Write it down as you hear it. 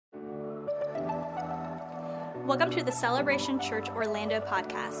Welcome to the Celebration Church Orlando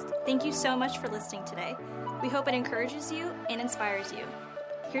podcast. Thank you so much for listening today. We hope it encourages you and inspires you.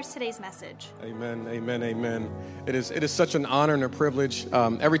 Here's today's message. Amen, amen, amen. It is such an honor and a privilege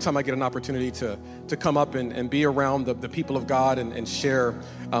every time I get an opportunity to come up and be around the people of God and share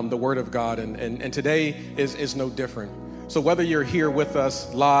the Word of God. And today is no different. So whether you're here with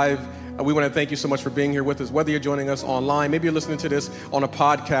us live, we want to thank you so much for being here with us. Whether you're joining us online, maybe you're listening to this on a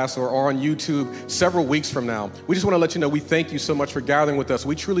podcast or on YouTube several weeks from now, we just want to let you know we thank you so much for gathering with us.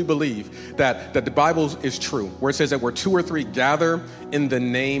 We truly believe that the Bible is true, where it says that where two or three gather in the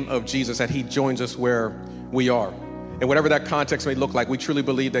name of Jesus, that he joins us where we are. And whatever that context may look like, we truly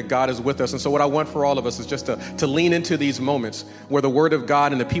believe that God is with us. And so what I want for all of us is just to lean into these moments where the Word of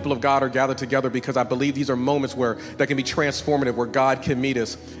God and the people of God are gathered together, because I believe these are moments that can be transformative, where God can meet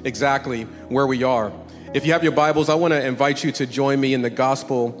us exactly where we are. If you have your Bibles, I want to invite you to join me in the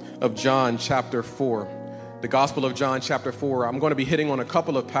Gospel of John, chapter 4. The Gospel of John, chapter 4. I'm going to be hitting on a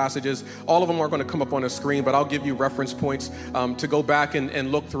couple of passages. All of them aren't going to come up on the screen, but I'll give you reference points to go back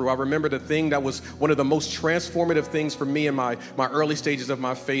and look through. I remember the thing that was one of the most transformative things for me in my early stages of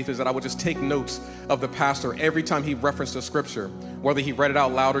my faith is that I would just take notes of the pastor every time he referenced a scripture, whether he read it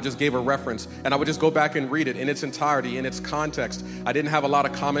out loud or just gave a reference. And I would just go back and read it in its entirety, in its context. I didn't have a lot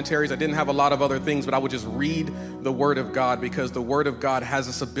of commentaries. I didn't have a lot of other things, but I would just read the Word of God, because the Word of God has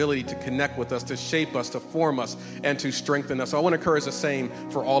this ability to connect with us, to shape us, to form us, and to strengthen us. So I want to encourage the same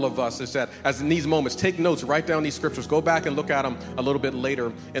for all of us, is that as in these moments, take notes, write down these scriptures, go back and look at them a little bit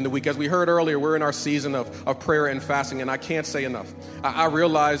later in the week. As we heard earlier, we're in our season of prayer and fasting, and I can't say enough. I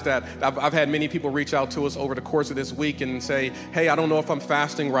realize that I've had many people reach out to us over the course of this week and say, hey, I don't know if I'm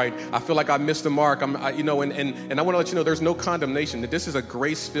fasting right. I feel like I missed the mark. And I want to let you know there's no condemnation, that this is a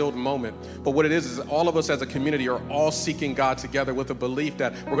grace-filled moment. But what it is all of us as a community are all seeking God together with a belief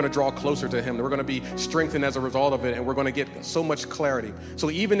that we're going to draw closer to him, that we're going to be strengthened as a result of it, and we're going to get so much clarity.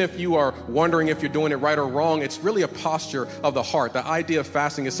 So even if you are wondering if you're doing it right or wrong, it's really a posture of the heart. The idea of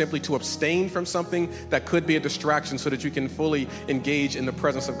fasting is simply to abstain from something that could be a distraction so that you can fully engage in the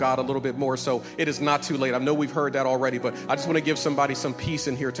presence of God a little bit more. So it is not too late. I know we've heard that already, but I just want to give somebody some peace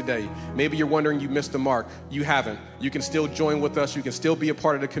in here today. Maybe you're wondering you missed the mark. You haven't. You can still join with us. You can still be a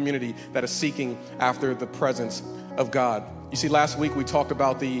part of the community that is seeking after the presence of God. You see, last week we talked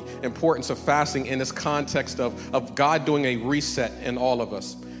about the importance of fasting in this context of God doing a reset in all of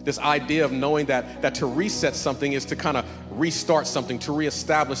us. This idea of knowing that to reset something is to kind of restart something, to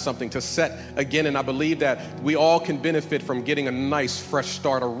reestablish something, to set again. And I believe that we all can benefit from getting a nice fresh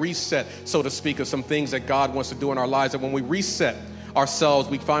start, a reset, so to speak, of some things that God wants to do in our lives. And when we reset ourselves,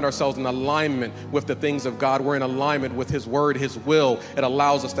 we find ourselves in alignment with the things of God. We're in alignment with his word, his will. It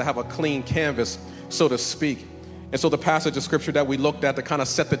allows us to have a clean canvas, so to speak. And so the passage of scripture that we looked at to kind of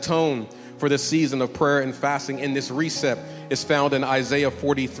set the tone for this season of prayer and fasting in this reset is found in Isaiah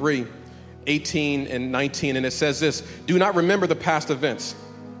 43, 18 and 19. And it says this: do not remember the past events.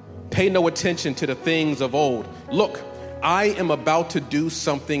 Pay no attention to the things of old. Look, I am about to do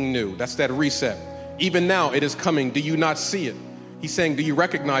something new. That's that reset. Even now it is coming. Do you not see it? He's saying, do you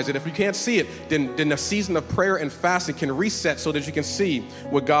recognize it? If you can't see it, then the season of prayer and fasting can reset so that you can see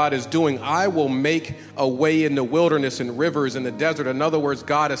what God is doing. I will make a way in the wilderness and rivers in the desert. In other words,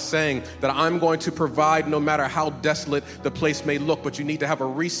 God is saying that I'm going to provide no matter how desolate the place may look, but you need to have a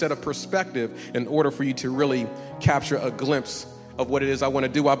reset of perspective in order for you to really capture a glimpse of what it is I want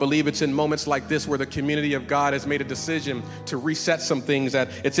to do. I believe it's in moments like this where the community of God has made a decision to reset some things, that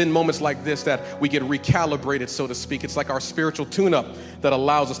it's in moments like this that we get recalibrated, so to speak. It's like our spiritual tune-up that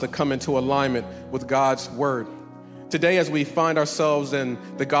allows us to come into alignment with God's word. Today, as we find ourselves in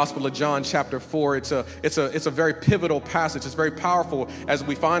the Gospel of John, chapter 4, it's a very pivotal passage. It's very powerful as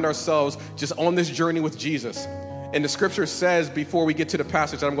we find ourselves just on this journey with Jesus. And the scripture says, before we get to the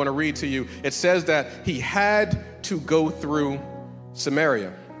passage that I'm going to read to you, it says that he had to go through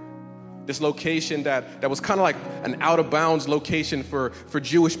Samaria, this location that was kind of like an out-of-bounds location for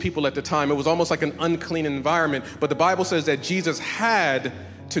Jewish people at the time. It was almost like an unclean environment, but the Bible says that Jesus had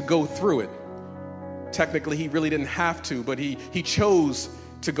to go through it. Technically, he really didn't have to, but he chose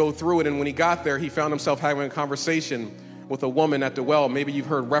to go through it. And when he got there, he found himself having a conversation with a woman at the well. Maybe you've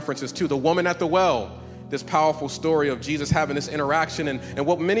heard references to the woman at the well, this powerful story of Jesus having this interaction. And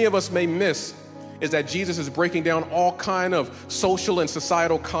what many of us may miss is that Jesus is breaking down all kind of social and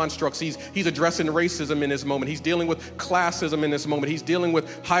societal constructs. He's addressing racism in this moment. He's dealing with classism in this moment. He's dealing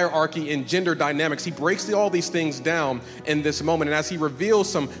with hierarchy and gender dynamics. He breaks all these things down in this moment. And as he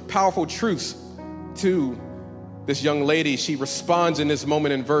reveals some powerful truths to this young lady, she responds in this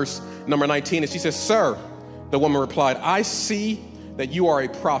moment in verse number 19. And she says, "Sir," the woman replied, "I see that you are a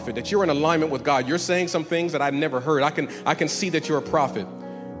prophet, that you're in alignment with God. You're saying some things that I've never heard. I can see that you're a prophet.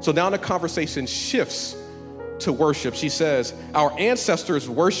 So now the conversation shifts to worship. She says, our ancestors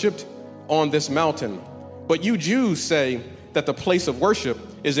worshiped on this mountain, but you Jews say that the place of worship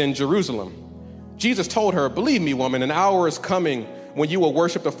is in Jerusalem. Jesus told her, believe me, woman, an hour is coming when you will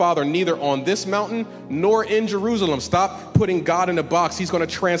worship the Father neither on this mountain nor in Jerusalem. Stop putting God in a box. He's going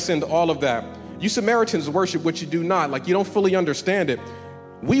to transcend all of that. You Samaritans worship what you do not. Like, you don't fully understand it.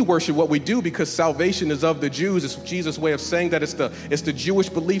 We worship what we do because salvation is of the Jews. It's Jesus' way of saying that it's the Jewish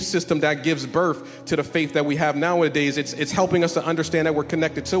belief system that gives birth to the faith that we have nowadays. It's helping us to understand that we're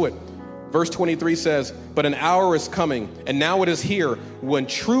connected to it. Verse 23 says, but an hour is coming, and now it is here, when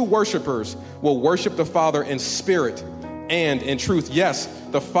true worshipers will worship the Father in spirit and in truth. Yes,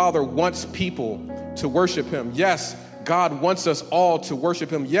 the Father wants people to worship him. Yes, God wants us all to worship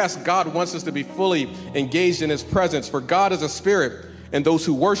him. Yes, God wants us to be fully engaged in his presence. For God is a spirit, and those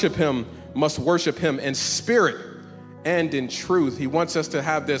who worship him must worship him in spirit and in truth. He wants us to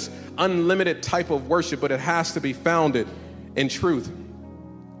have this unlimited type of worship, but it has to be founded in truth.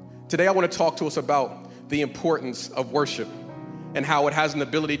 Today, I want to talk to us about the importance of worship and how it has an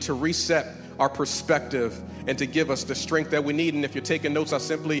ability to reset our perspective and to give us the strength that we need. And if you're taking notes, I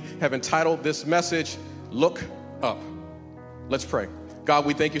simply have entitled this message, Look Up. Let's pray. God,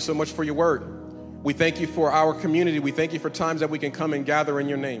 we thank you so much for your word. We thank you for our community. We thank you for times that we can come and gather in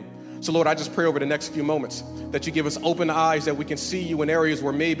your name. So, Lord, I just pray over the next few moments that you give us open eyes, that we can see you in areas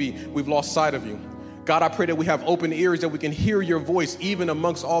where maybe we've lost sight of you. God, I pray that we have open ears, that we can hear your voice, even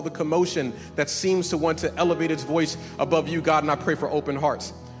amongst all the commotion that seems to want to elevate its voice above you, God. And I pray for open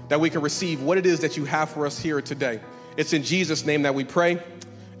hearts, that we can receive what it is that you have for us here today. It's in Jesus' name that we pray.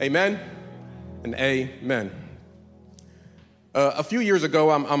 Amen and amen. A few years ago,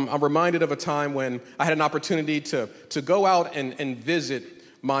 I'm reminded of a time when I had an opportunity to go out and visit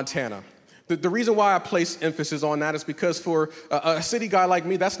Montana. The reason why I place emphasis on that is because for a city guy like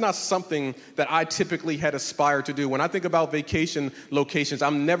me, that's not something that I typically had aspired to do. When I think about vacation locations,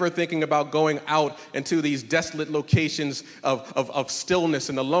 I'm never thinking about going out into these desolate locations of stillness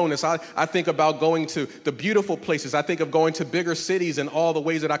and aloneness. I think about going to the beautiful places. I think of going to bigger cities and all the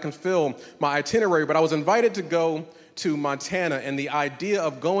ways that I can fill my itinerary. But I was invited to go to Montana, and the idea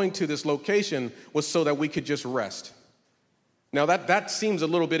of going to this location was so that we could just rest. Now, that seems a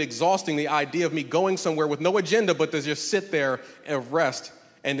little bit exhausting, the idea of me going somewhere with no agenda but to just sit there and rest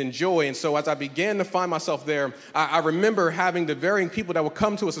and enjoy. And so as I began to find myself there, I remember having the varying people that would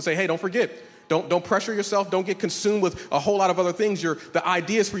come to us and say, hey, don't forget, don't pressure yourself, don't get consumed with a whole lot of other things. The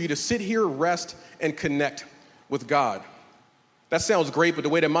idea is for you to sit here, rest, and connect with God. That sounds great, but the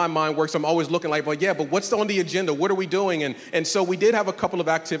way that my mind works, I'm always looking like, well, yeah, but what's on the agenda? What are we doing? And so we did have a couple of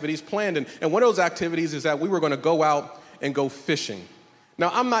activities planned. And one of those activities is that we were going to go out and go fishing.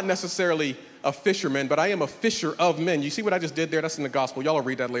 Now, I'm not necessarily a fisherman, but I am a fisher of men. You see what I just did there? That's in the gospel. Y'all will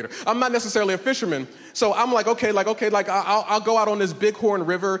read that later. I'm not necessarily a fisherman. So I'm like, I'll go out on this Bighorn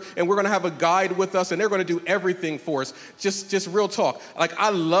River, and we're going to have a guide with us, and they're going to do everything for us. Just real talk. Like, I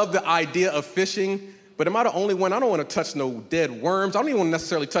love the idea of fishing, but am I the only one? I don't want to touch no dead worms. I don't even want to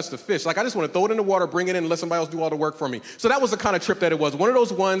necessarily touch the fish. Like, I just want to throw it in the water, bring it in, and let somebody else do all the work for me. So that was the kind of trip that it was. One of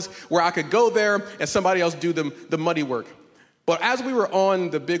those ones where I could go there and somebody else do the muddy work. But as we were on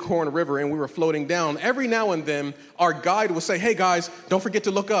the Bighorn River and we were floating down, every now and then our guide would say, hey guys, don't forget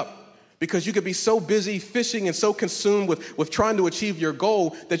to look up, because you could be so busy fishing and so consumed with trying to achieve your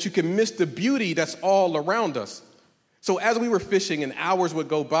goal that you can miss the beauty that's all around us. So as we were fishing and hours would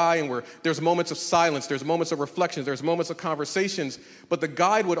go by and there's moments of silence, there's moments of reflection, there's moments of conversations, but the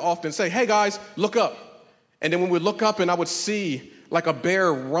guide would often say, hey guys, look up. And then when we look up and I would see like a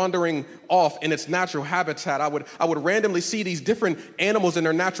bear wandering off in its natural habitat, I would randomly see these different animals in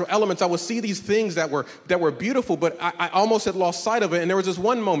their natural elements. I would see these things that were beautiful, but I almost had lost sight of it. And there was this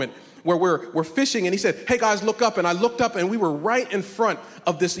one moment where we're fishing and he said, hey guys, look up. And I looked up and we were right in front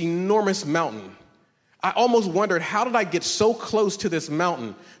of this enormous mountain. I almost wondered, how did I get so close to this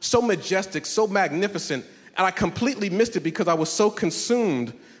mountain, so majestic, so magnificent, and I completely missed it because I was so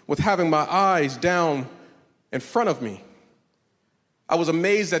consumed with having my eyes down in front of me. I was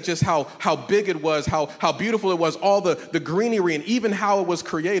amazed at just how big it was, how beautiful it was, all the greenery, and even how it was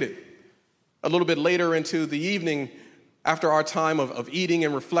created. A little bit later into the evening, after our time of eating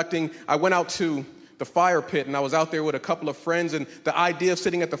and reflecting, I went out to the fire pit, and I was out there with a couple of friends, and the idea of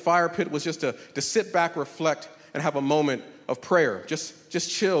sitting at the fire pit was just to sit back, reflect, and have a moment of prayer. Just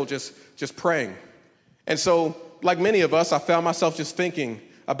chill, just praying. And so, like many of us, I found myself just thinking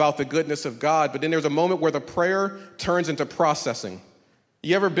about the goodness of God, but then there's a moment where the prayer turns into processing.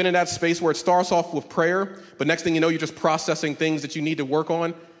 You ever been in that space where it starts off with prayer, but next thing you know, you're just processing things that you need to work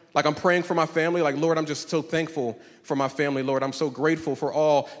on? Like I'm praying for my family, like, Lord, I'm just so thankful for my family, Lord. I'm so grateful for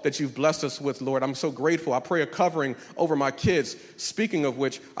all that you've blessed us with, Lord. I'm so grateful. I pray a covering over my kids. Speaking of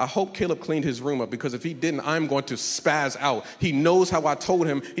which, I hope Caleb cleaned his room up, because if he didn't, I'm going to spaz out. He knows how I told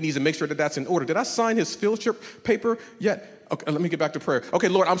him he needs to make sure that that's in order. Did I sign his field trip paper yet? Okay, let me get back to prayer. Okay,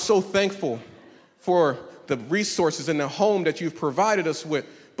 Lord, I'm so thankful for the resources and the home that you've provided us with.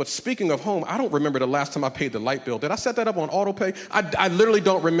 But speaking of home, I don't remember the last time I paid the light bill. Did I set that up on auto pay? I literally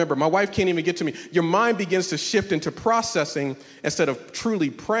don't remember. My wife can't even get to me. Your mind begins to shift into processing instead of truly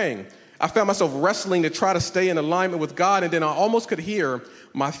praying. I found myself wrestling to try to stay in alignment with God, and then I almost could hear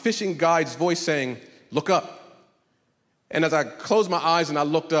my fishing guide's voice saying, look up. And as I closed my eyes and I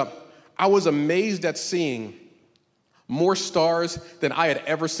looked up, I was amazed at seeing more stars than I had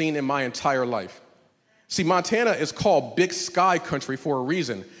ever seen in my entire life. See, Montana is called Big Sky Country for a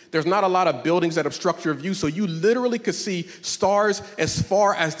reason. There's not a lot of buildings that obstruct your view, so you literally could see stars as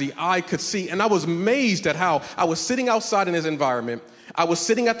far as the eye could see. And I was amazed at how I was sitting outside in this environment. I was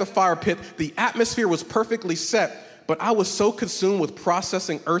sitting at the fire pit. The atmosphere was perfectly set, but I was so consumed with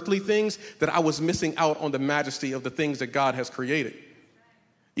processing earthly things that I was missing out on the majesty of the things that God has created.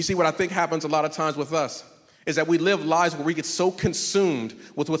 You see, what I think happens a lot of times with us is that we live lives where we get so consumed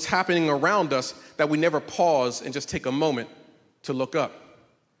with what's happening around us that we never pause and just take a moment to look up.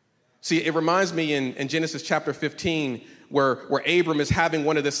 See, it reminds me in Genesis chapter 15 where Abram is having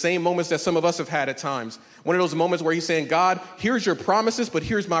one of the same moments that some of us have had at times. One of those moments where he's saying, God, here's your promises, but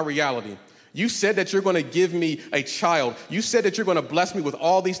here's my reality. You said that you're going to give me a child. You said that you're going to bless me with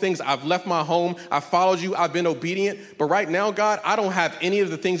all these things. I've left my home. I followed you. I've been obedient. But right now, God, I don't have any of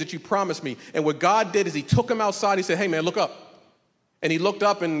the things that you promised me. And what God did is he took him outside. He said, hey, man, look up. And he looked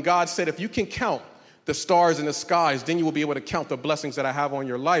up and God said, if you can count the stars in the skies, then you will be able to count the blessings that I have on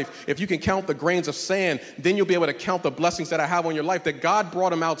your life. If you can count the grains of sand, then you'll be able to count the blessings that I have on your life. That God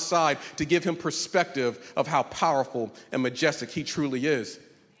brought him outside to give him perspective of how powerful and majestic he truly is.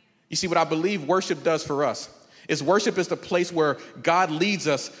 You see, what I believe worship does for us is worship is the place where God leads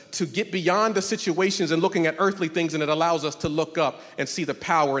us to get beyond the situations and looking at earthly things, and it allows us to look up and see the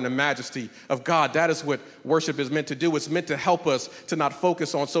power and the majesty of God. That is what worship is meant to do. It's meant to help us to not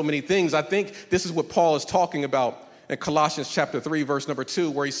focus on so many things. I think this is what Paul is talking about in Colossians chapter 3, verse number 2,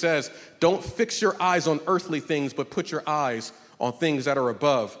 where he says, don't fix your eyes on earthly things, but put your eyes on things that are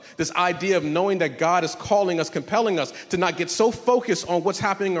above. This idea of knowing that God is calling us, compelling us to not get so focused on what's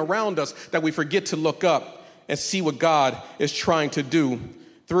happening around us that we forget to look up and see what God is trying to do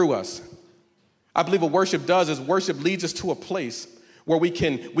through us. I believe what worship does is worship leads us to a place where we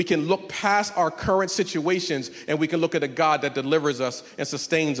can look past our current situations and we can look at a God that delivers us and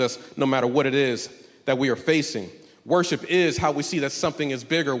sustains us no matter what it is that we are facing. Worship is how we see that something is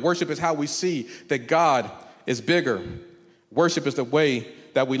bigger. Worship is how we see that God is bigger. Worship is the way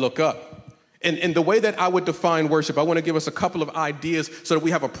that we look up. And the way that I would define worship, I want to give us a couple of ideas so that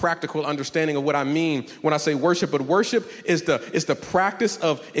we have a practical understanding of what I mean when I say worship. But worship is the practice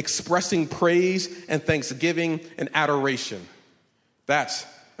of expressing praise and thanksgiving and adoration. That's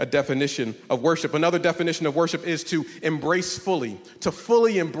a definition of worship. Another definition of worship is to embrace fully, to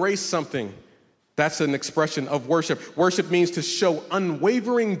fully embrace something. That's an expression of worship. Worship means to show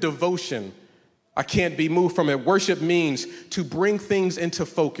unwavering devotion. I can't be moved from it. Worship means to bring things into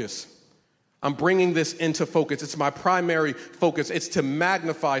focus. I'm bringing this into focus. It's my primary focus. It's to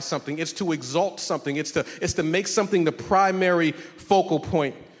magnify something. It's to exalt something. It's to make something the primary focal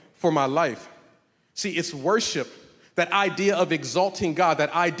point for my life. See, it's worship, that idea of exalting God,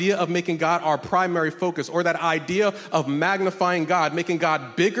 that idea of making God our primary focus, or that idea of magnifying God, making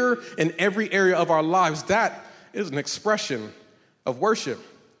God bigger in every area of our lives. That is an expression of worship.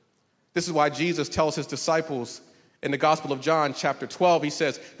 This is why Jesus tells his disciples in the Gospel of John, chapter 12, he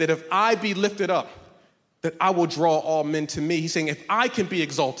says that if I be lifted up, that I will draw all men to me. He's saying if I can be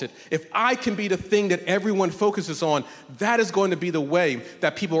exalted, if I can be the thing that everyone focuses on, that is going to be the way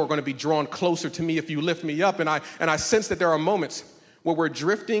that people are going to be drawn closer to me if you lift me up. And I sense that there are moments where we're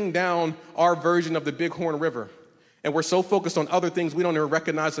drifting down our version of the Bighorn River, and we're so focused on other things we don't even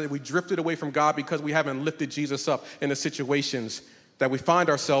recognize that we drifted away from God because we haven't lifted Jesus up in the situations that we find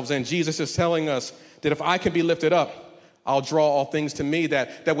ourselves in. Jesus is telling us that if I can be lifted up, I'll draw all things to me.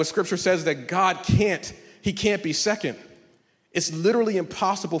 That what Scripture says that God can't be second. It's literally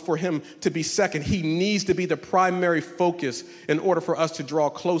impossible for him to be second. He needs to be the primary focus in order for us to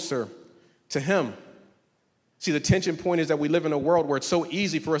draw closer to him. See, the tension point is that we live in a world where it's so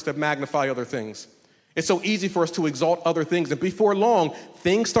easy for us to magnify other things. It's so easy for us to exalt other things. And before long,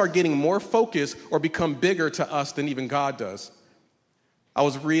 things start getting more focused or become bigger to us than even God does. I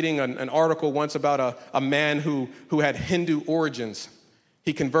was reading an article once about a man who had Hindu origins.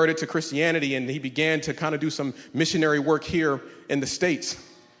 He converted to Christianity and he began to kind of do some missionary work here in the States.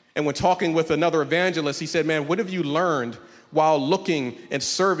 And when talking with another evangelist, he said, man, what have you learned while looking and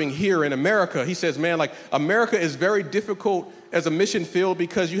serving here in America? He says, man, like America is very difficult as a mission field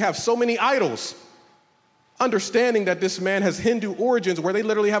because you have so many idols. Understanding that this man has Hindu origins where they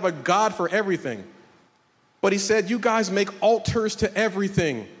literally have a god for everything. But he said, you guys make altars to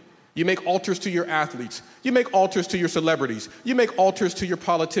everything. You make altars to your athletes. You make altars to your celebrities. You make altars to your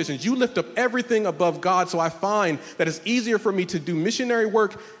politicians. You lift up everything above God. So I find that it's easier for me to do missionary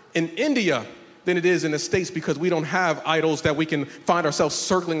work in India than it is in the States because we don't have idols that we can find ourselves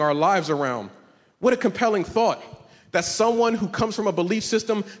circling our lives around. What a compelling thought. That someone who comes from a belief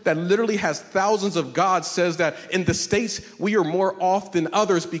system that literally has thousands of gods says that in the States, we are more off than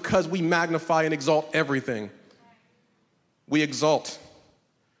others because we magnify and exalt everything. We exalt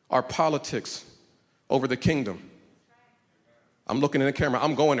our politics over the kingdom. I'm looking in the camera.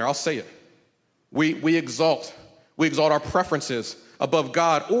 I'm going there. I'll say it. We exalt our preferences above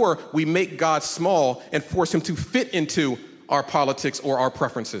God, or we make God small and force him to fit into our politics or our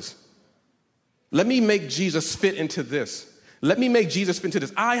preferences. Let me make Jesus fit into this. Let me make Jesus fit into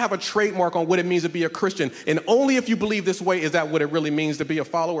this. I have a trademark on what it means to be a Christian, and only if you believe this way is that what it really means to be a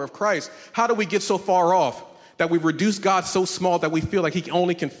follower of Christ. How do we get so far off that we've reduced God so small that we feel like he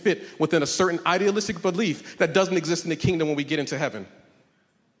only can fit within a certain idealistic belief that doesn't exist in the kingdom when we get into heaven?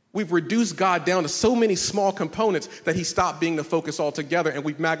 We've reduced God down to so many small components that he stopped being the focus altogether, and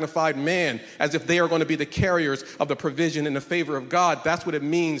we've magnified man as if they are going to be the carriers of the provision and the favor of God. That's what it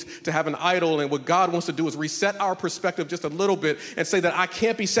means to have an idol, and what God wants to do is reset our perspective just a little bit and say that I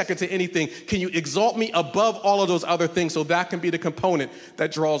can't be second to anything. Can you exalt me above all of those other things so that can be the component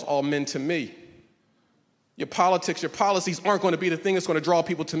that draws all men to me? Your politics, your policies aren't going to be the thing that's going to draw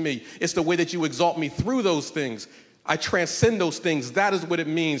people to me. It's the way that you exalt me through those things. I transcend those things. That is what it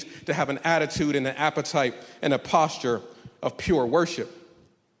means to have an attitude and an appetite and a posture of pure worship.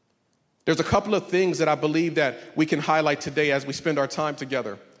 There's a couple of things that I believe that we can highlight today as we spend our time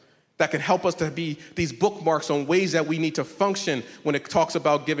together that can help us to be these bookmarks on ways that we need to function when it talks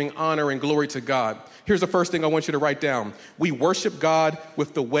about giving honor and glory to God. Here's the first thing I want you to write down. We worship God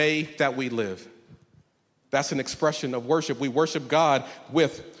with the way that we live. That's an expression of worship. We worship God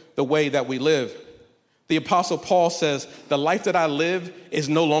with the way that we live. The Apostle Paul says, the life that I live is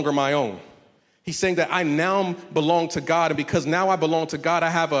no longer my own. He's saying that I now belong to God, and because now I belong to God, I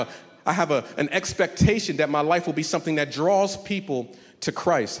have an expectation that my life will be something that draws people to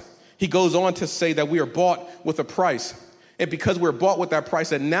Christ. He goes on to say that we are bought with a price, and because we're bought with that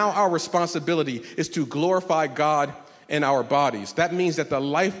price, that now our responsibility is to glorify God in our bodies. That means that the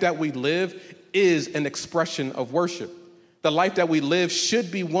life that we live is an expression of worship. The life that we live should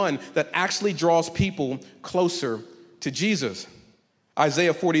be one that actually draws people closer to Jesus.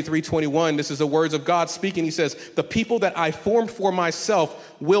 Isaiah 43:21, this is the words of God speaking. He says, the people that I formed for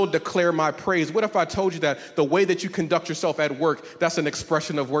myself will declare my praise. What if I told you that the way that you conduct yourself at work, that's an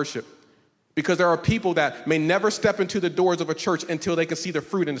expression of worship? Because there are people that may never step into the doors of a church until they can see the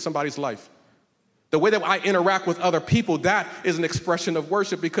fruit in somebody's life. The way that I interact with other people, that is an expression of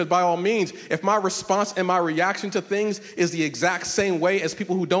worship, because by all means, if my response and my reaction to things is the exact same way as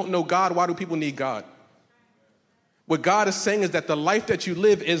people who don't know God, why do people need God? What God is saying is that the life that you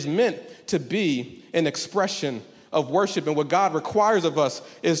live is meant to be an expression of worship. And what God requires of us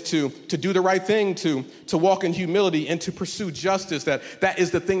is to do the right thing, to walk in humility and to pursue justice. That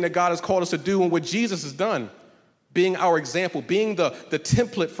is the thing that God has called us to do, and what Jesus has done. Being our example, being the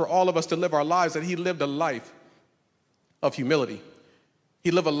template for all of us to live our lives, that he lived a life of humility.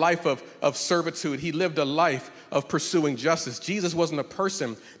 He lived a life of servitude. He lived a life of pursuing justice. Jesus wasn't a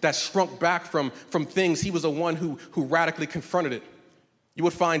person that shrunk back from things. He was the one who radically confronted it. You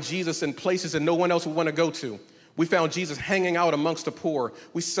would find Jesus in places that no one else would want to go to. We found Jesus hanging out amongst the poor.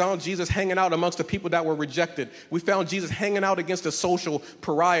 We found Jesus hanging out amongst the people that were rejected. We found Jesus hanging out against the social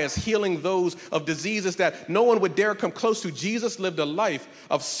pariahs, healing those of diseases that no one would dare come close to. Jesus lived a life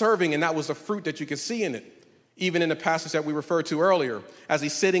of serving, and that was the fruit that you could see in it. Even in the passage that we referred to earlier, as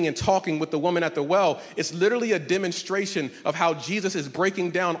he's sitting and talking with the woman at the well, it's literally a demonstration of how Jesus is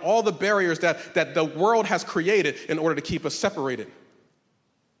breaking down all the barriers that the world has created in order to keep us separated.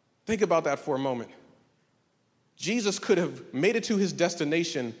 Think about that for a moment. Jesus could have made it to his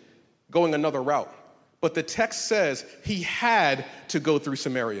destination going another route, but the text says he had to go through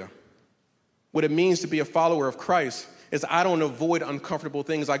Samaria. What it means to be a follower of Christ is I don't avoid uncomfortable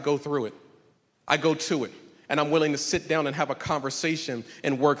things, I go through it. I go to it, and I'm willing to sit down and have a conversation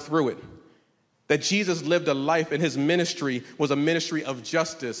and work through it. that Jesus lived a life and his ministry was a ministry of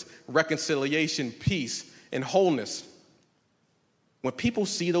justice, reconciliation, peace, and wholeness. When people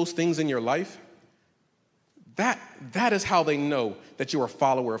see those things in your life, that is how they know that you're a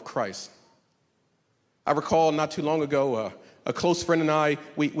follower of Christ. I recall not too long ago, a close friend and I,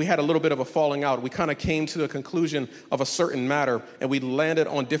 we had a little bit of a falling out. We kind of came to the conclusion of a certain matter, and we landed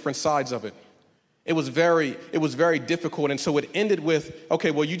on different sides of it. It was very difficult, and so it ended with, okay,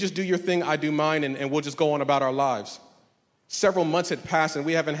 well, you just do your thing, I do mine, and we'll just go on about our lives. Several months had passed, and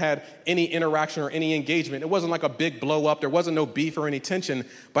we haven't had any interaction or any engagement. It wasn't like a big blow up. There wasn't no beef or any tension,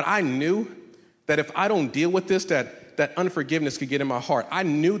 but I knew that if I don't deal with this, that unforgiveness could get in my heart. I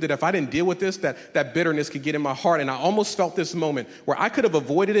knew that if I didn't deal with this, that bitterness could get in my heart. And I almost felt this moment where I could have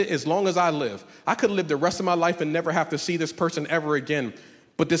avoided it as long as I live. I could live the rest of my life and never have to see this person ever again.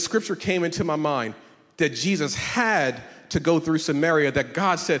 But this scripture came into my mind that Jesus had to go through Samaria, that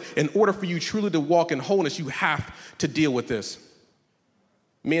God said, in order for you truly to walk in wholeness, you have to deal with this.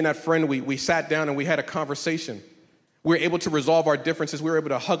 Me and that friend, we sat down and we had a conversation. We were able to resolve our differences. We were able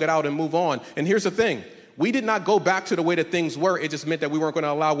to hug it out and move on. And here's the thing. We did not go back to the way that things were. It just meant that we weren't going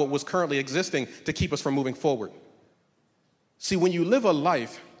to allow what was currently existing to keep us from moving forward. See, when you live a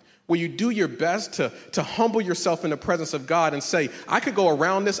life where you do your best to humble yourself in the presence of God and say, I could go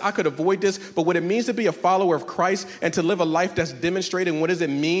around this, I could avoid this, but what it means to be a follower of Christ and to live a life that's demonstrating what does it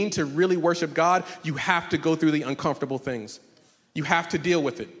mean to really worship God, you have to go through the uncomfortable things. You have to deal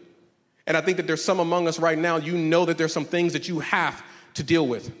with it. And I think that there's some among us right now, you know that there's some things that you have to deal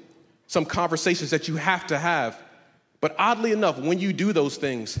with, some conversations that you have to have. But oddly enough, when you do those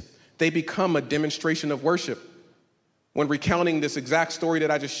things, they become a demonstration of worship. When recounting this exact story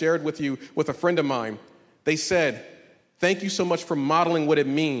that I just shared with you with a friend of mine, they said, thank you so much for modeling what it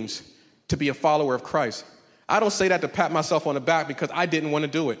means to be a follower of Christ. I don't say that to pat myself on the back because I didn't want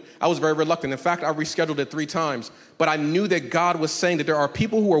to do it. I was very reluctant. In fact, I rescheduled it 3 times. But I knew that God was saying that there are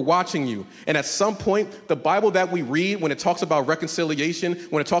people who are watching you. And at some point, the Bible that we read, when it talks about reconciliation,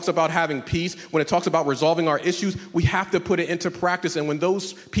 when it talks about having peace, when it talks about resolving our issues, we have to put it into practice. And when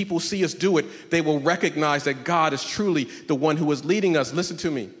those people see us do it, they will recognize that God is truly the one who is leading us. Listen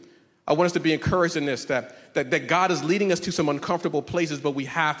to me. I want us to be encouraged in this, that God is leading us to some uncomfortable places, but we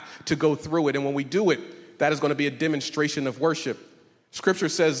have to go through it. And when we do it, that is going to be a demonstration of worship. Scripture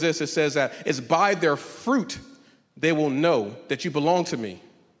says this, it says that it's by their fruit they will know that you belong to me.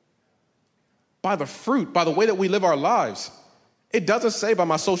 By the fruit, by the way that we live our lives. It doesn't say by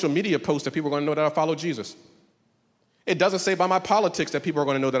my social media posts that people are going to know that I follow Jesus. It doesn't say by my politics that people are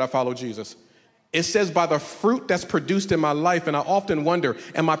going to know that I follow Jesus. It says by the fruit that's produced in my life, and I often wonder,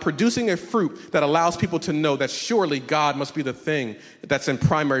 am I producing a fruit that allows people to know that surely God must be the thing that's in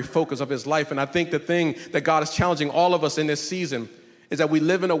primary focus of his life? And I think the thing that God is challenging all of us in this season is that we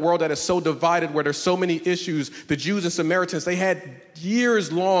live in a world that is so divided, where there's so many issues. The Jews and Samaritans, they had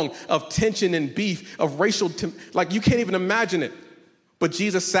years long of tension and beef, of racial, like you can't even imagine it. But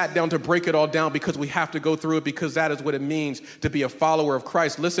Jesus sat down to break it all down because we have to go through it, because that is what it means to be a follower of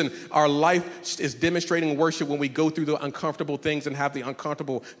Christ. Listen, our life is demonstrating worship when we go through the uncomfortable things and have the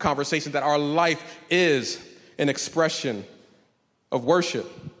uncomfortable conversations, that our life is an expression of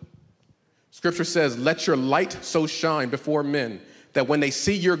worship. Scripture says, let your light so shine before men that when they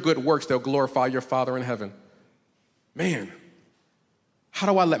see your good works, they'll glorify your Father in heaven. Man,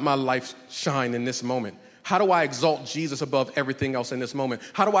 how do I let my life shine in this moment? How do I exalt Jesus above everything else in this moment?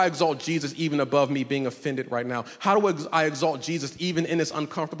 How do I exalt Jesus even above me being offended right now? How do I exalt Jesus even in this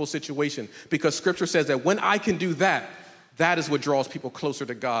uncomfortable situation? Because Scripture says that when I can do that, that is what draws people closer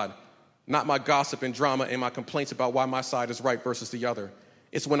to God. Not my gossip and drama and my complaints about why my side is right versus the other.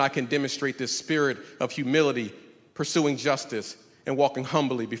 It's when I can demonstrate this spirit of humility, pursuing justice, and walking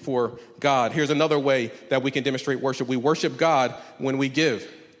humbly before God. Here's another way that we can demonstrate worship. We worship God when we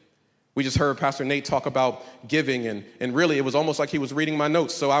give. We just heard Pastor Nate talk about giving, and really it was almost like he was reading my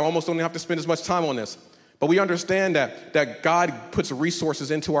notes, so I almost don't have to spend as much time on this. But we understand that God puts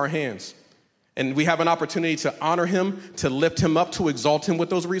resources into our hands, and we have an opportunity to honor him, to lift him up, to exalt him with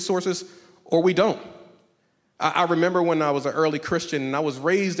those resources, or we don't. I remember when I was an early Christian, and I was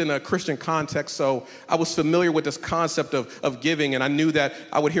raised in a Christian context, so I was familiar with this concept of giving, and I knew that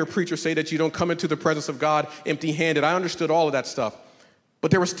I would hear preachers say that you don't come into the presence of God empty-handed. I understood all of that stuff. But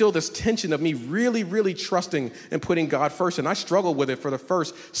there was still this tension of me really, really trusting and putting God first. And I struggled with it for the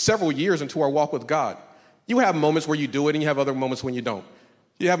first several years into our walk with God. You have moments where you do it, and you have other moments when you don't.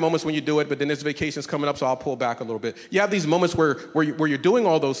 You have moments when you do it, but then there's vacations coming up, so I'll pull back a little bit. You have these moments where you're doing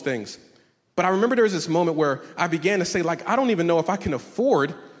all those things. But I remember there was this moment where I began to say, like, I don't even know if I can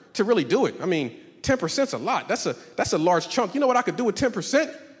afford to really do it. I mean, 10%'s a lot. That's a large chunk. You know what I could do with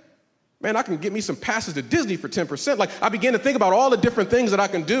 10%? Man, I can get me some passes to Disney for 10%. Like, I began to think about all the different things that I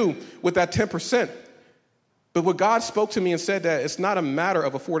can do with that 10%. But what God spoke to me and said that it's not a matter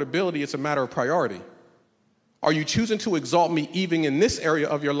of affordability, it's a matter of priority. Are you choosing to exalt me even in this area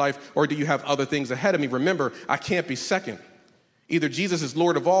of your life, or do you have other things ahead of me? Remember, I can't be second. Either Jesus is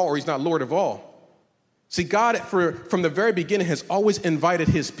Lord of all or he's not Lord of all. See, God, from the very beginning, has always invited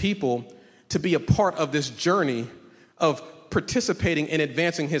his people to be a part of this journey of participating in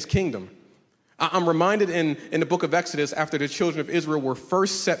advancing his kingdom. I'm reminded in the book of Exodus, after the children of Israel were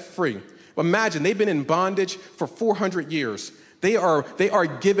first set free. Imagine, they've been in bondage for 400 years. They are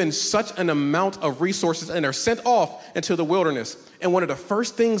given such an amount of resources and are sent off into the wilderness. And one of the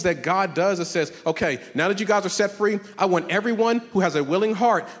first things that God does is says, okay, now that you guys are set free, I want everyone who has a willing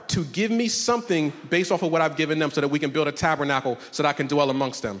heart to give me something based off of what I've given them so that we can build a tabernacle so that I can dwell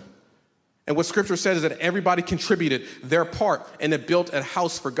amongst them. And what scripture says is that everybody contributed their part and it built a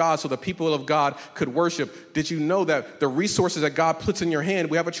house for God so the people of God could worship. Did you know that the resources that God puts in your hand,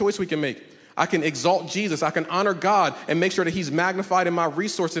 we have a choice we can make. I can exalt Jesus. I can honor God and make sure that he's magnified in my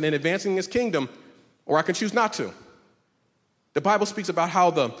resources and in advancing his kingdom, or I can choose not to. The Bible speaks about how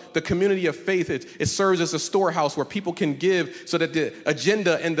the community of faith, it serves as a storehouse where people can give so that the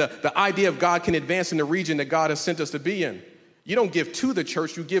agenda and the idea of God can advance in the region that God has sent us to be in. You don't give to the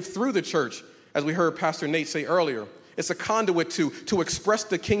church, you give through the church, as we heard Pastor Nate say earlier. It's a conduit to express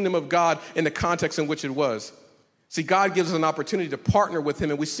the kingdom of God in the context in which it was. See, God gives us an opportunity to partner with him,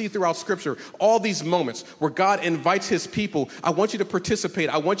 and we see throughout Scripture all these moments where God invites his people. I want you to participate.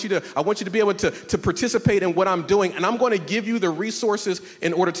 I want you to be able to participate in what I'm doing, and I'm going to give you the resources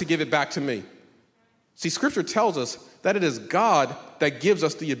in order to give it back to me. See, Scripture tells us that it is God that gives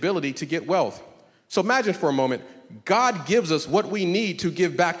us the ability to get wealth. So imagine for a moment, God gives us what we need to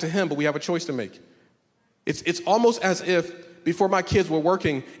give back to him, but we have a choice to make. It's almost as if before my kids were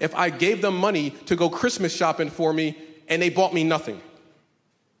working, if I gave them money to go Christmas shopping for me and they bought me nothing.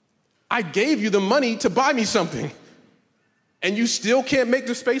 I gave you the money to buy me something and you still can't make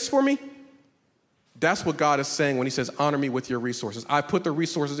the space for me? That's what God is saying when he says, honor me with your resources. I put the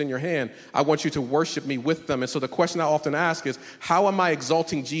resources in your hand. I want you to worship me with them. And so the question I often ask is, how am I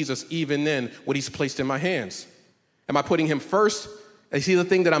exalting Jesus even in what he's placed in my hands? Am I putting him first? Is he the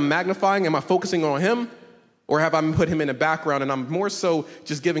thing that I'm magnifying? Am I focusing on him? Or have I put him in the background and I'm more so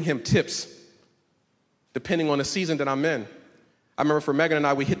just giving him tips, depending on the season that I'm in? I remember for Megan and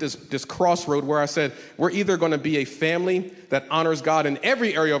I, we hit this crossroad where I said, we're either going to be a family that honors God in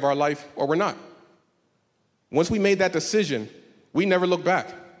every area of our life, or we're not. Once we made that decision, we never looked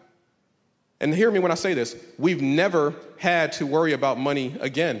back. And hear me when I say this, we've never had to worry about money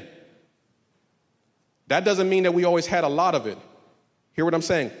again. That doesn't mean that we always had a lot of it. Hear what I'm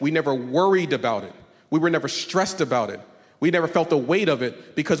saying? We never worried about it. We were never stressed about it. We never felt the weight of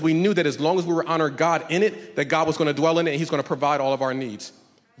it because we knew that as long as we were honoring God in it, that God was going to dwell in it and he's going to provide all of our needs.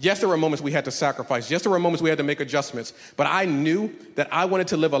 Yes, there were moments we had to sacrifice. Yes, there were moments we had to make adjustments. But I knew that I wanted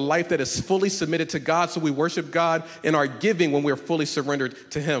to live a life that is fully submitted to God, so we worship God in our giving when we're fully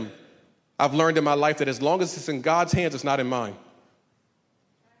surrendered to him. I've learned in my life that as long as it's in God's hands, it's not in mine.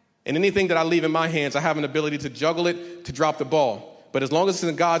 And anything that I leave in my hands, I have an ability to juggle it, to drop the ball. But as long as it's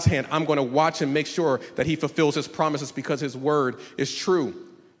in God's hand, I'm going to watch and make sure that he fulfills his promises because his word is true,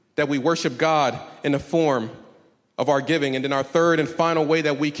 that we worship God in the form of our giving. And then our third and final way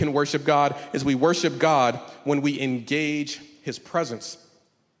that we can worship God is we worship God when we engage his presence.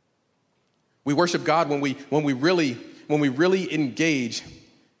 We worship God when we really engage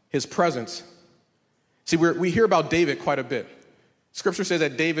his presence. See, we hear about David quite a bit. Scripture says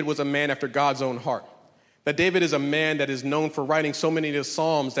that David was a man after God's own heart. That David is a man that is known for writing so many of the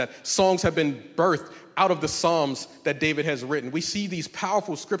Psalms, that songs have been birthed out of the Psalms that David has written. We see these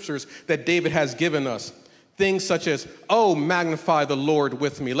powerful scriptures that David has given us. Things such as, oh, magnify the Lord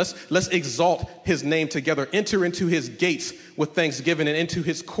with me. Let's exalt his name together. Enter into his gates with thanksgiving and into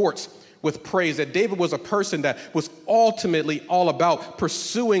his courts with praise. That David was a person that was ultimately all about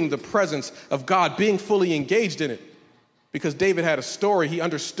pursuing the presence of God, being fully engaged in it. Because David had a story. He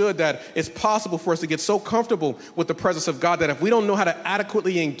understood that it's possible for us to get so comfortable with the presence of God that if we don't know how to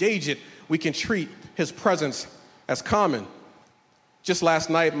adequately engage it, we can treat his presence as common. Just last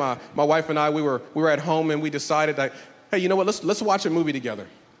night, my wife and I, we were at home and we decided that, hey, you know what, let's watch a movie together.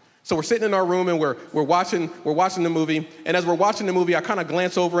 So we're sitting in our room and we're watching the movie. And as we're watching the movie, I kind of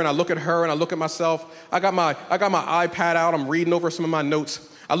glance over and I look at her and I look at myself. I got my iPad out. I'm reading over some of my notes.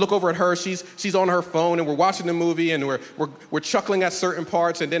 I look over at her, she's on her phone, and we're watching the movie, and we're chuckling at certain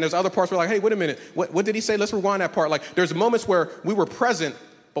parts, and then there's other parts where we're like, hey, wait a minute, what did he say? Let's rewind that part. Like, there's moments where we were present,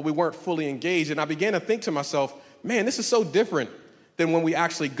 but we weren't fully engaged, and I began to think to myself, man, this is so different than when we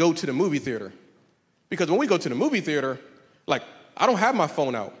actually go to the movie theater. Because when we go to the movie theater, like, I don't have my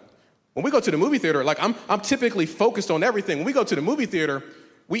phone out. When we go to the movie theater, like, I'm typically focused on everything. When we go to the movie theater,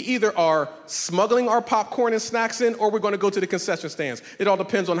 we either are smuggling our popcorn and snacks in, or we're going to go to the concession stands. It all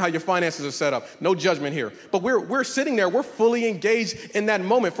depends on how your finances are set up. No judgment here. But we're sitting there. We're fully engaged in that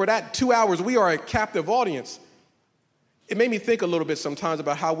moment. For that 2 hours, we are a captive audience. It made me think a little bit sometimes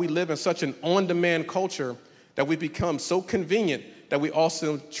about how we live in such an on-demand culture that we become so convenient that we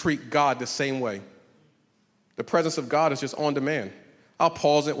also treat God the same way. The presence of God is just on demand. I'll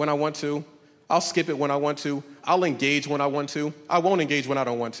pause it when I want to. I'll skip it when I want to. I'll engage when I want to. I won't engage when I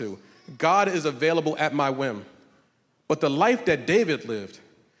don't want to. God is available at my whim. But the life that David lived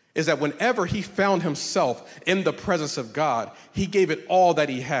is that whenever he found himself in the presence of God, he gave it all that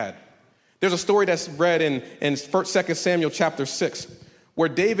he had. There's a story that's read in 2 Samuel chapter 6, where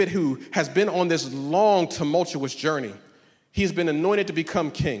David, who has been on this long, tumultuous journey, he's been anointed to become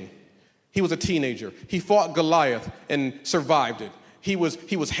king. He was a teenager. He fought Goliath and survived it. He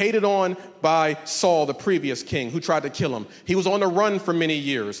was hated on by Saul, the previous king, who tried to kill him. He was on the run for many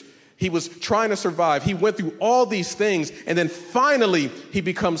years. He was trying to survive. He went through all these things, and then finally he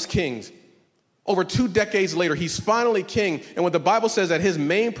becomes king. Over 2 decades later, he's finally king. And what the Bible says that his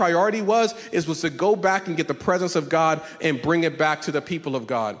main priority was to go back and get the presence of God and bring it back to the people of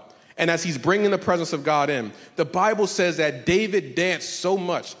God. And as he's bringing the presence of God in, the Bible says that David danced so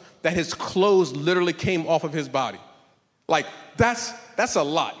much that his clothes literally came off of his body. Like, that's a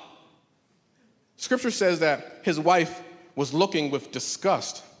lot. Scripture says that his wife was looking with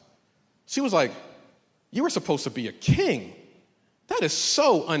disgust. She was like, you were supposed to be a king. That is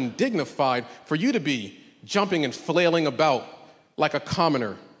so undignified for you to be jumping and flailing about like a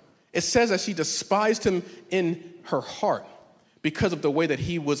commoner. It says that she despised him in her heart because of the way that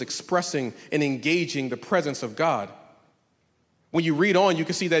he was expressing and engaging the presence of God. When you read on, you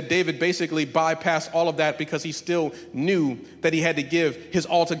can see that David basically bypassed all of that because he still knew that he had to give his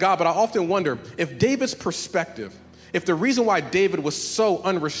all to God. But I often wonder if David's perspective, if the reason why David was so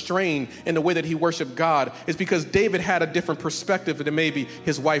unrestrained in the way that he worshiped God is because David had a different perspective than maybe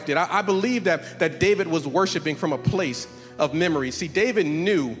his wife did. I believe that David was worshiping from a place of memory. See, David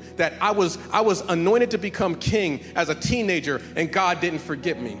knew that I was anointed to become king as a teenager, and God didn't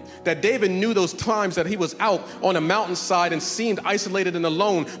forget me. That David knew those times that he was out on a mountainside and seemed isolated and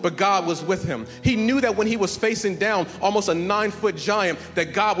alone, but God was with him. He knew that when he was facing down almost a 9-foot giant,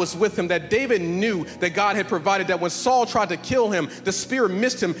 that God was with him. That David knew that God had provided, that when Saul tried to kill him, the spear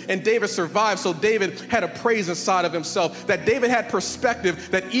missed him and David survived. So David had a praise inside of himself. That David had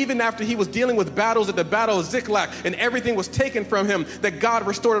perspective, that even after he was dealing with battles at the Battle of Ziklag and everything was taken from him, that God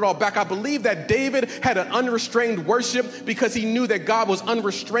restored it all back. I believe that David had an unrestrained worship because he knew that God was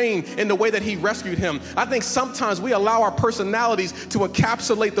unrestrained in the way that he rescued him. I think sometimes we allow our personalities to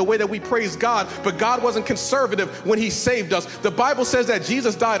encapsulate the way that we praise God, but God wasn't conservative when he saved us. The Bible says that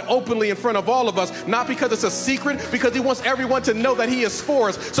Jesus died openly in front of all of us, not because it's a secret, because he wants everyone to know that he is for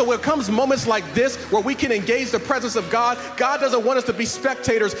us. So when it comes moments like this where we can engage the presence of God, God doesn't want us to be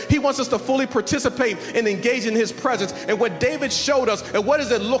spectators. He wants us to fully participate and engage in his presence. And what David showed us, and what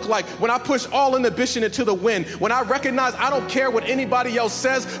does it look like when I push all inhibition into the wind, when I recognize I don't care what anybody else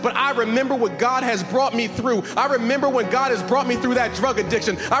says, but I remember what God has brought me through. I remember when God has brought me through that drug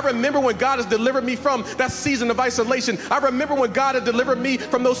addiction. I remember when God has delivered me from that season of isolation. I remember when God has delivered me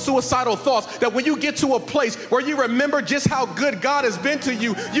from those suicidal thoughts. That when you get to a place where you remember just how good God has been to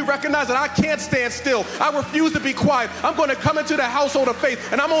you, you recognize that I can't stand still. I refuse to be quiet. I'm going to come into the household of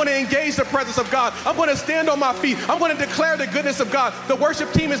faith and I'm going to engage the presence of God. I'm going to stand on my feet. I'm going to declare the goodness of God. The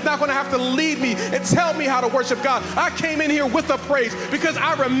worship team is not going to have to lead me and tell me how to worship God. I came in here with a praise because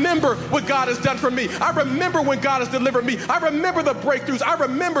I remember what God has done for me. I remember when God has delivered me. I remember the breakthroughs. I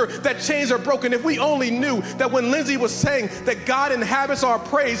remember that chains are broken. If we only knew that when Lindsay was saying that God inhabits our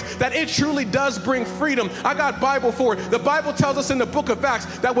praise, that it truly does bring freedom. I got Bible for it. The Bible tells us in the book of Acts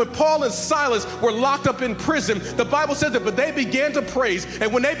that when Paul and Silas were locked up in prison, the Bible says that but they began to praise,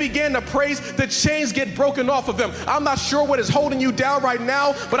 and when they began to praise, the chains get broken off of them. I'm not sure what is holding you down right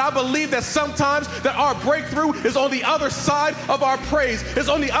now, but I believe that sometimes that our breakthrough is on the other side of our praise. It's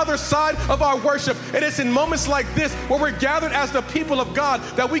on the other side of our worship. And it's in moments like this where we're gathered as the people of God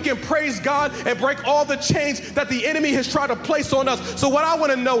that we can praise God and break all the chains that the enemy has tried to place on us. So what I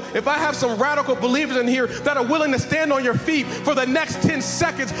want to know, if I have some radical believers in here that are willing to stand on your feet for the next 10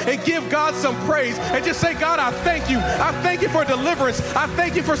 seconds and give God some praise and just say, God, I thank you. I thank you for deliverance. I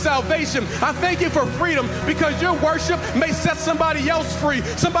thank you for salvation. I thank you for freedom, because your worship may set somebody else free,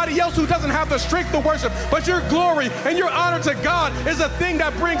 somebody else who doesn't have the strength to worship, but your glory and your honor to God is a thing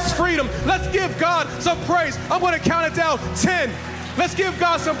that brings freedom. Let's give God some praise. I'm going to count it down. 10, Let's give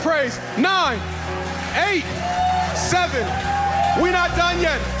God some praise. 9, 8, 7. We're not done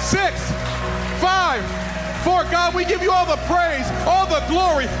yet. 6, 5, 4. God, we give you all the praise, all the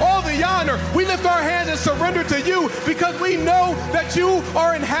glory, all the honor. We lift our hands and surrender to you because we know that you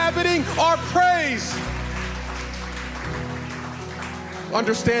are inhabiting our praise.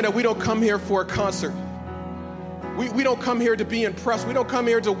 Understand that we don't come here for a concert. We don't come here to be impressed. We don't come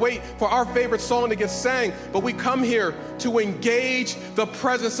here to wait for our favorite song to get sang, but we come here to engage the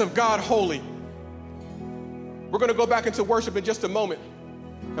presence of God wholly. We're going to go back into worship in just a moment,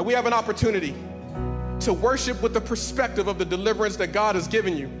 and we have an opportunity to worship with the perspective of the deliverance that God has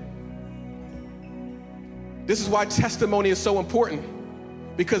given you. This is why testimony is so important,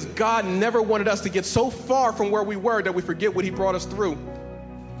 because God never wanted us to get so far from where we were that we forget what he brought us through.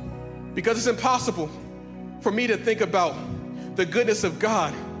 Because it's impossible for me to think about the goodness of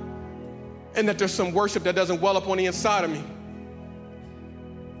God and that there's some worship that doesn't well up on the inside of me.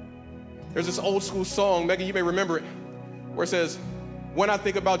 There's this old school song, Megan, you may remember it, where it says, when I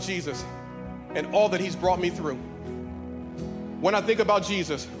think about Jesus and all that he's brought me through, when I think about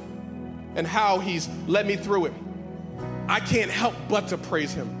Jesus and how he's led me through it, I can't help but to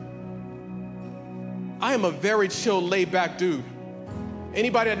praise him. I am a very chill, laid-back dude.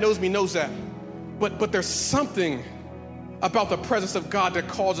 Anybody that knows me knows that. But there's something about the presence of God that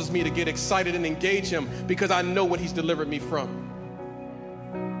causes me to get excited and engage him because I know what he's delivered me from.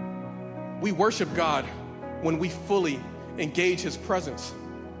 We worship God when we fully engage his presence.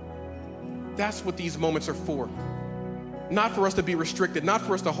 That's what these moments are for. Not for us to be restricted, not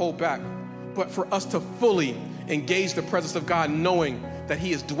for us to hold back, but for us to fully engage the presence of God, knowing that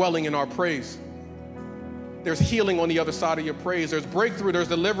he is dwelling in our praise. There's healing on the other side of your praise. There's breakthrough, there's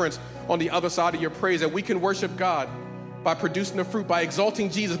deliverance on the other side of your praise. That we can worship God by producing the fruit, by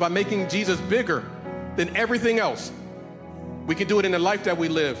exalting Jesus, by making Jesus bigger than everything else. We can do it in the life that we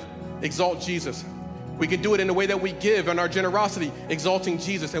live, exalt Jesus. We can do it in the way that we give and our generosity, exalting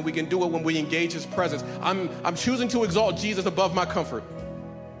Jesus. And we can do it when we engage his presence. I'm choosing to exalt Jesus above my comfort,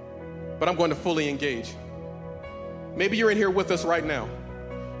 but I'm going to fully engage. Maybe you're in here with us right now.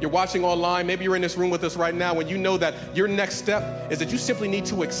 You're watching online, maybe you're in this room with us right now, and you know that your next step is that you simply need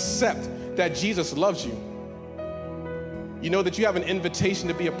to accept that Jesus loves you. You know that you have an invitation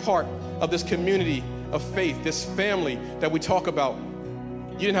to be a part of this community of faith, this family that we talk about.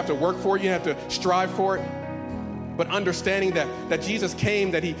 You didn't have to work for it, you didn't have to strive for it, but understanding that Jesus came,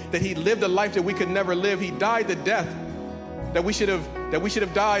 that he lived a life that we could never live. He died the death that we should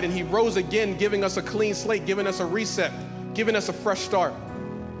have died, and he rose again, giving us a clean slate, giving us a reset, giving us a fresh start.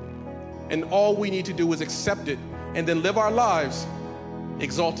 And all we need to do is accept it and then live our lives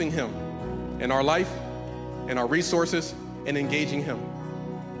exalting him in our life, in our resources, and engaging him.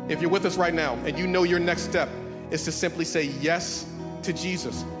 If you're with us right now and you know your next step is to simply say yes to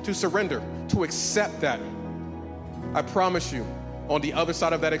Jesus, to surrender, to accept that, I promise you, on the other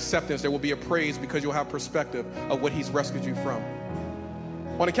side of that acceptance, there will be a praise because you'll have perspective of what he's rescued you from.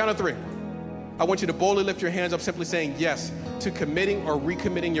 On the count of 3, I want you to boldly lift your hands up, simply saying yes to committing or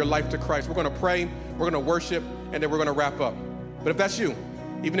recommitting your life to Christ. We're going to pray, we're going to worship, and then we're going to wrap up. But if that's you,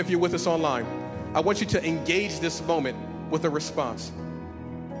 even if you're with us online, I want you to engage this moment with a response.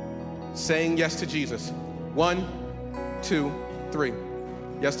 Saying yes to Jesus. 1, 2, 3.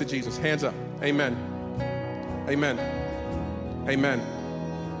 Yes to Jesus. Hands up. Amen. Amen.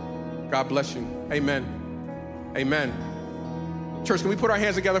 Amen. God bless you. Amen. Amen. Church, can we put our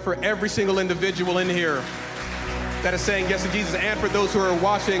hands together for every single individual in here that is saying yes to Jesus, and for those who are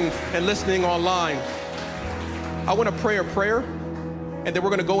watching and listening online? I want to pray a prayer, and then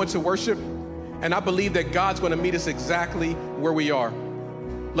we're going to go into worship, and I believe that God's going to meet us exactly where we are.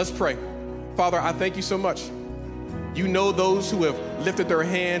 Let's pray. Father, I thank you so much. You know those who have lifted their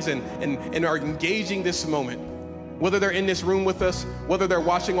hands and are engaging this moment, whether they're in this room with us, whether they're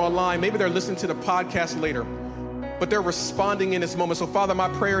watching online, maybe they're listening to the podcast later, but they're responding in this moment. So Father, my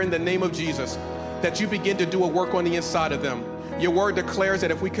prayer in the name of Jesus, that you begin to do a work on the inside of them. Your word declares that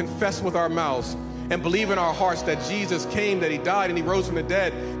if we confess with our mouths and believe in our hearts that Jesus came, that he died and he rose from the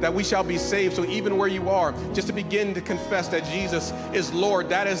dead, that we shall be saved. So even where you are, just to begin to confess that Jesus is Lord,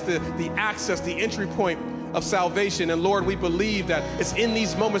 that is the access, the entry point of salvation. And Lord, we believe that it's in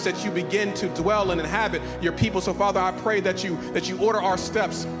these moments that you begin to dwell and inhabit your people. So Father, I pray that you order our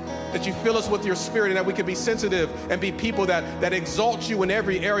steps, that you fill us with your spirit, and that we can be sensitive and be people that exalt you in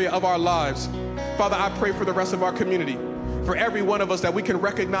every area of our lives. Father, I pray for the rest of our community, for every one of us, that we can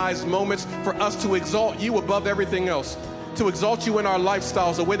recognize moments for us to exalt you above everything else, to exalt you in our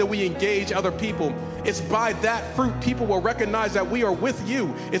lifestyles, the way that we engage other people, It's by that fruit people will recognize that we are with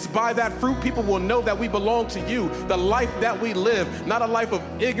you. It's by that fruit people will know that we belong to you. The life that we live, not a life of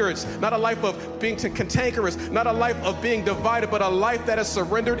ignorance, not a life of being cantankerous, not a life of being divided, but a life that is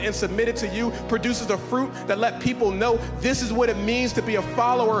surrendered and submitted to you, produces a fruit that let people know this is what it means to be a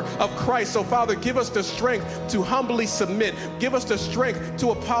follower of Christ. So Father, give us the strength to humbly submit. Give us the strength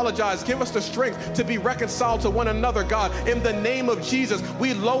to apologize. Give us the strength to be reconciled to one another, God. In the name of Jesus,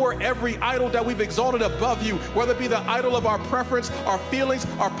 we lower every idol that we've exalted above you, whether it be the idol of our preference, our feelings,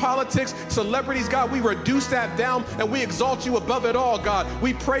 our politics, celebrities, God. We reduce that down and we exalt you above it all, God.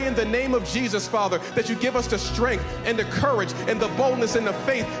 We pray in the name of Jesus, Father, that you give us the strength and the courage and the boldness and the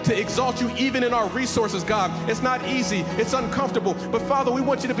faith to exalt you even in our resources, God. It's not easy. It's uncomfortable. But Father, we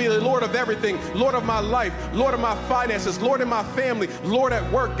want you to be the Lord of everything, Lord of my life, Lord of my finances, Lord in my family, Lord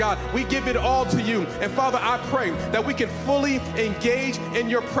at work, God. We give it all to you. And Father, I pray that we can fully engage in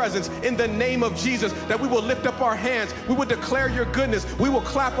your presence in the name of Jesus, that we will lift up our hands. We will declare your goodness. We will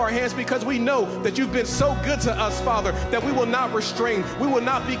clap our hands because we know that you've been so good to us, Father, that we will not restrain. We will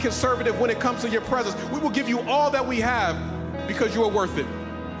not be conservative when it comes to your presence. We will give you all that we have because you are worth it.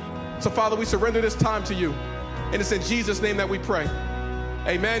 So Father, we surrender this time to you. And it's in Jesus' name that we pray.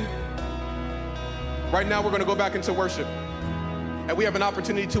 Amen. Right now, we're going to go back into worship. And we have an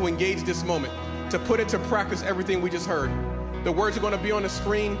opportunity to engage this moment, to put into practice everything we just heard. The words are going to be on the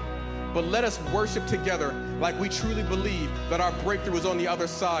screen, but let us worship together like we truly believe that our breakthrough is on the other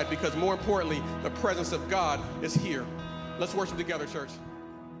side, because more importantly, the presence of God is here. Let's worship together, church.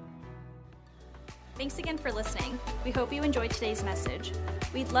 Thanks again for listening. We hope you enjoyed today's message.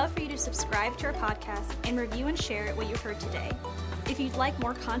 We'd love for you to subscribe to our podcast and review and share what you heard today. If you'd like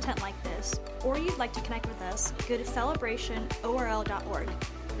more content like this, or you'd like to connect with us, go to celebrationorl.org.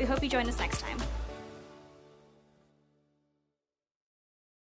 We hope you join us next time.